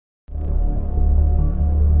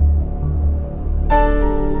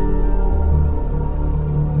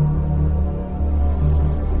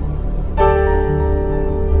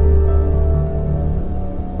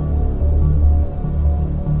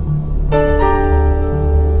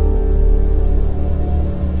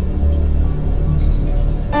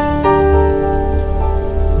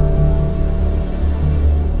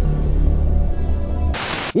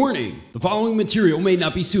following material may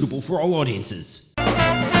not be suitable for all audiences. When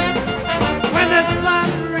the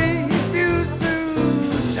sun refused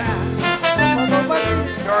to shine.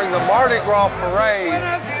 During the Mardi Gras parade,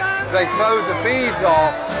 they throw the beads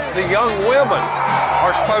off. The young women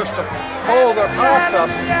are supposed to pull their tops up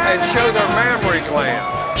and show their mammary glands.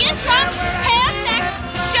 Get drunk, have sex,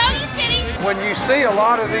 show your titties. When you see a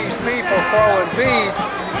lot of these people throwing beads,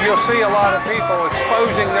 you'll see a lot of people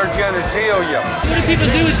exposing their genitalia. What do people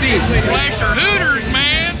do with beads? Flash your hooters,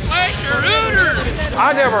 man! Flash your hooters!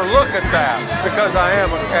 I never look at that because I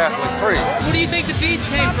am a Catholic priest. Where do you think the beads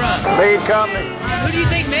came from? Bead company. Who do you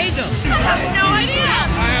think made them? I have no idea.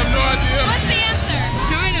 I have no idea. What's the answer?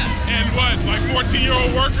 China. And what, like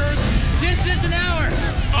 14-year-old workers? 10 cents an hour.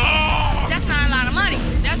 Oh! That's not a lot of money.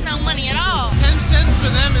 That's no money at all. 10 cents for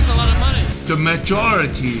them is a lot of money. The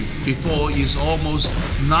majority before is almost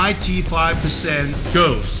 95%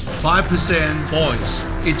 girls, 5% boys.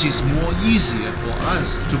 It is more easier for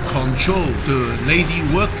us to control the lady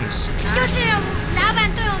workers.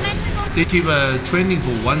 They give a training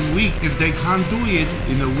for 1 week. If they can't do it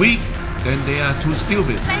in a week, then they are too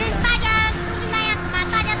stupid.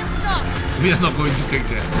 We are not going to take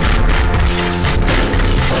that.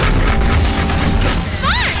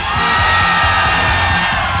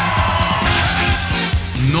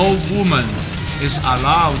 No woman is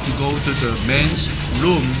allowed to go to the men's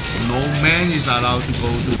room. No man is allowed to go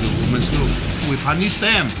to the women's room. We punish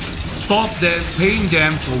them. Stop them, paying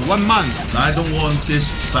them for 1 month. I don't want this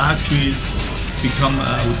factory become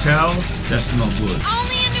a hotel. That's not good.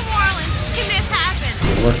 Only in New Orleans can this happen.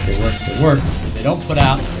 They work. They don't put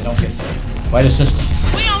out, they don't get paid. Quite a system.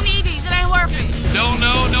 We don't need these. It ain't working. Don't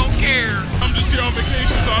know, don't care. I'm just here on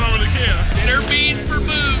vacation, so I don't really care. They're beads for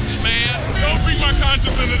boobs, man. Don't bring my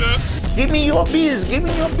conscience into this. Give me your bees. Give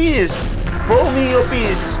me your bees. Throw me your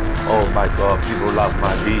bees. Oh my God, people love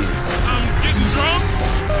my bees. I'm getting drunk.